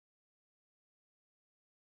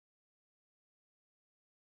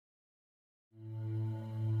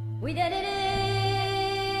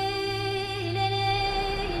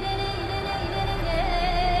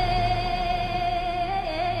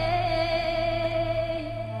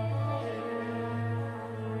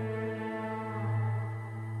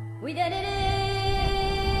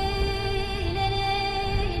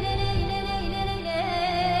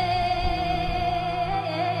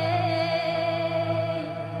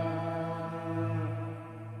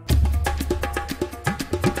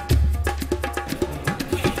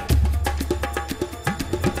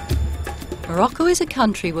Morocco is a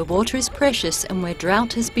country where water is precious and where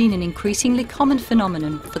drought has been an increasingly common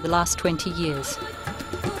phenomenon for the last 20 years.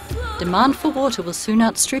 Demand for water will soon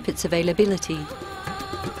outstrip its availability.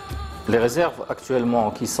 Les réserves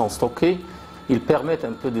actuellement qui sont stockées, ils permettent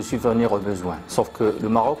un peu de subvenir aux besoins. Sauf que le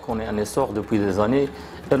Maroc, on est en essor depuis des années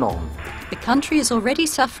énormes. The country is already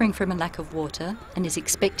suffering from a lack of water and is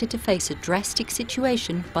expected to face a drastic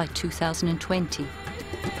situation by 2020.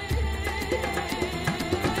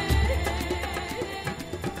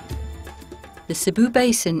 The Cebu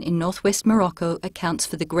Basin in northwest Morocco accounts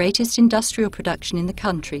for the greatest industrial production in the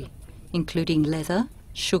country, including leather,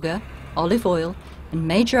 sugar, olive oil, and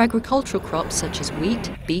major agricultural crops such as wheat,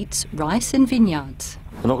 beets, rice and vineyards.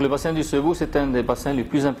 Donc le bassin du Cebu, c'est un des bassins les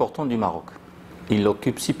plus importants du Maroc. Il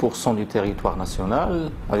occupe 6% du territoire national,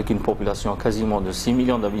 avec une population quasiment de 6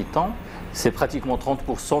 millions d'habitants. C'est pratiquement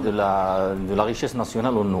 30% de la richesse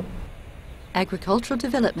nationale en eau. Agricultural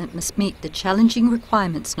development must meet the challenging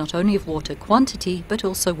requirements not only of water quantity but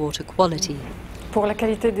also water quality. Pour la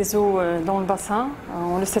qualité des eaux dans le bassin,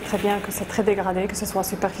 on le sait très bien que c'est très dégradé, que ce soit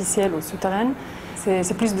superficielle ou souterraine.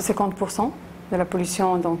 C'est plus de 50% de la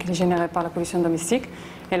pollution donc, qui est générée par la pollution domestique.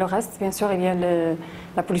 Et le reste, bien sûr, il y a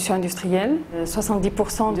la pollution industrielle.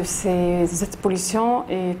 70% de cette pollution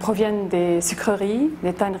proviennent des sucreries,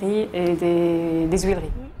 des tanneries et des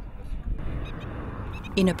huileries.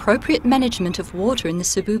 Inappropriate management of water in the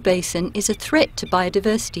Cebu Basin is a threat to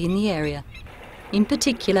biodiversity in the area, in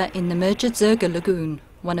particular in the Merjadzerga Lagoon,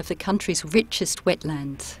 one of the country's richest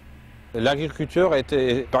wetlands. L'agriculture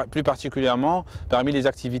était plus particulièrement parmi les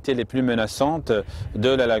activités les plus menaçantes de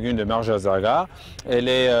la lagune de Merjadzerga.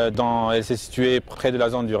 Elle s'est située près de la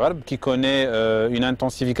zone du Ralb qui connaît une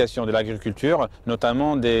intensification de l'agriculture,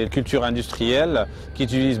 notamment des cultures industrielles qui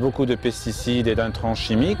utilisent beaucoup de pesticides et d'intrants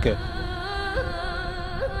chimiques.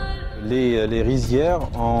 Les rizières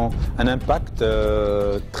ont un impact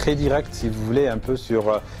très direct, si vous voulez, un peu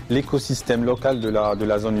sur l'écosystème local de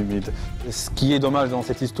la zone humide. Ce qui est dommage dans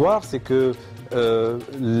cette histoire, c'est que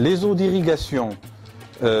les eaux d'irrigation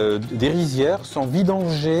des rizières sont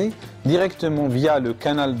vidangées directement via le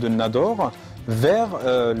canal de Nador vers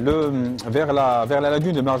la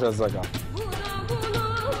lagune de Merjadzerga.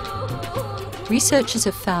 Researchers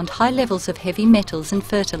have found high levels of heavy metals and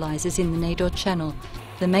fertilizers in the Nador Channel,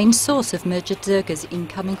 the main source of Merjadzerga's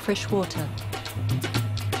incoming fresh water.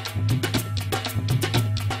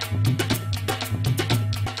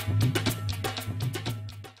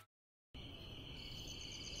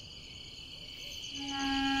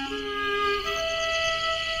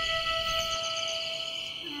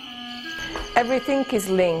 Everything is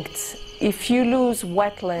linked. If you lose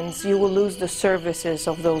wetlands, you will lose the services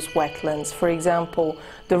of those wetlands. For example,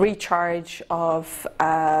 the recharge of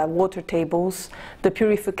water tables, the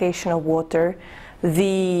purification of water,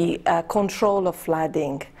 the control of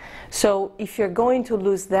flooding. So if you're going to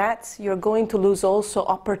lose that, you're going to lose also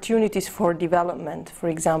opportunities for development. For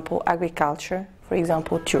example, agriculture, for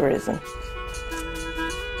example, tourism.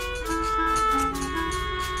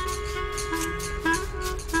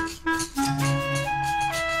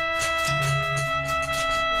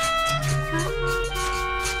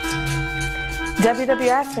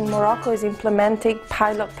 WWF in Morocco is implementing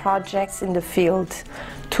pilot projects in the field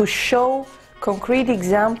to show concrete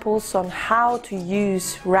examples on how to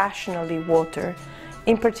use rationally water,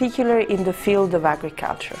 in particular in the field of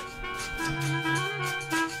agriculture.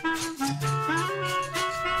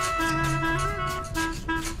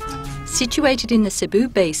 Situated in the Cebu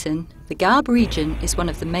Basin, the Garb region is one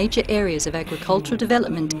of the major areas of agricultural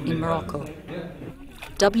development in Morocco.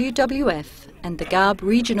 WWF and the Garb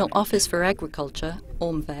Regional Office for Agriculture,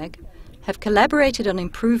 ORMVAG, have collaborated on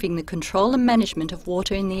improving the control and management of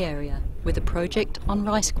water in the area with a project on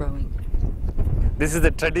rice growing. This is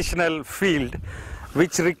the traditional field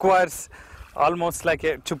which requires almost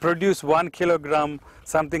like to produce 1 kilogram,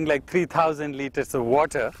 something like 3,000 liters of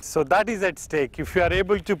water. So that is at stake. If you are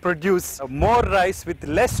able to produce more rice with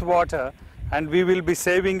less water, and we will be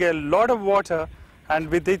saving a lot of water, and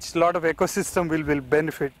with each lot of ecosystem will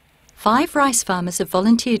benefit. 5 rice farmers have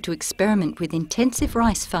volunteered to experiment with intensive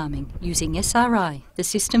rice farming using SRI, the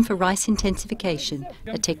system for rice intensification,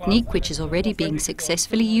 a technique which is already being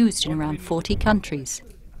successfully used in around 40 countries.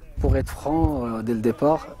 Pour être franc, dès le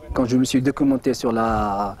départ, quand je me suis documenté sur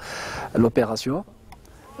l'opération,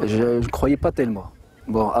 je ne croyais pas tellement.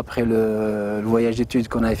 Bon, après le voyage d'études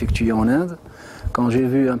qu'on a effectué en Inde, quand j'ai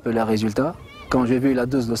vu un peu les résultats, quand j'ai vu la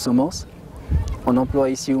dose de semences, on emploie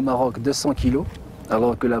ici au Maroc 200 kilos,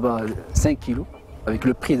 alors que là-bas 5 kilos, avec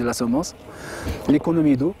le prix de la semence.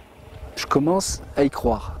 L'économie d'eau, je commence à y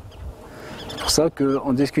croire. C'est pour ça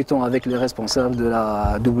qu'en discutant avec les responsables de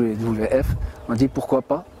la WWF, on dit pourquoi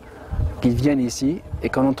pas qu'ils viennent ici et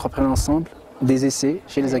qu'on entreprenne ensemble des essais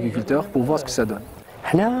chez les agriculteurs pour voir ce que ça donne.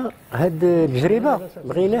 حنا هاد التجربة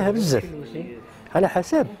بغيناها بزاف على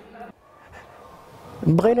حسب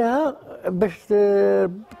بغيناها باش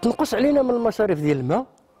تنقص علينا من المصاريف ديال الماء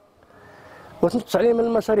وتنقص علينا من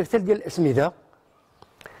المصاريف حتى ديال الأسمدة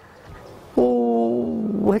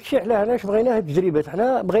وهذا الشيء علاش بغينا هاد التجربات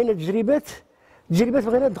حنا بغينا تجربات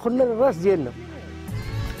بغينا تدخلنا للراس ديالنا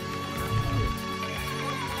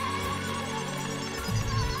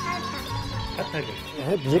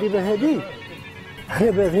هاد التجربة هادي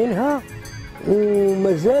حنا باغينها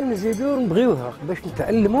ومازال نزيدو نبغيوها باش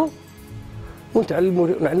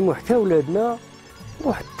نعلموا حتى ولادنا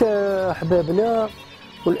وحتى احبابنا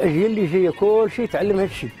والاجيال اللي جايه كلشي يتعلم هذا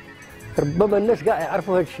الشيء. ربما الناس كاع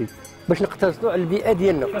يعرفوا هذا الشيء باش نقتصدوا على البيئه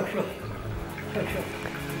ديالنا.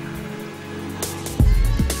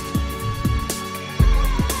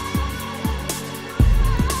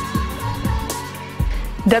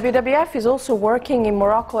 WWF is also working in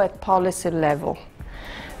Morocco at policy level.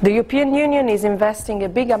 The European Union is investing a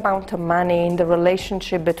big amount of money in the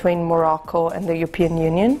relationship between Morocco and the European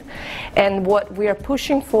Union, and what we are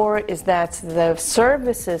pushing for is that the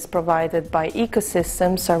services provided by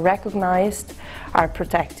ecosystems are recognized, are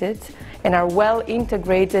protected, and are well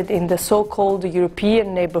integrated in the so-called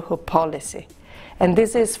European neighborhood policy. And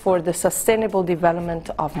this is for the sustainable development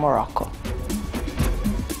of Morocco.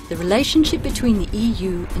 The relationship between the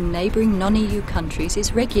EU and neighbouring non-EU countries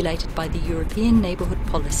is regulated by the European Neighbourhood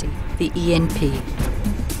Policy, the ENP.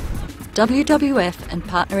 WWF and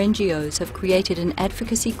partner NGOs have created an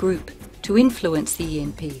advocacy group to influence the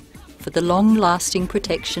ENP for the long-lasting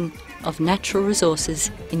protection of natural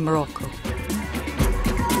resources in Morocco.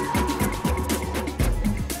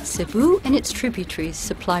 Cebu and its tributaries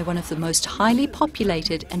supply one of the most highly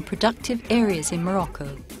populated and productive areas in Morocco.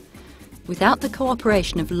 Without the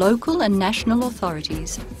cooperation of local and national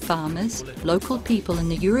authorities, farmers, local people and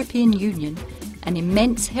the European Union, an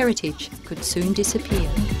immense heritage could soon disappear.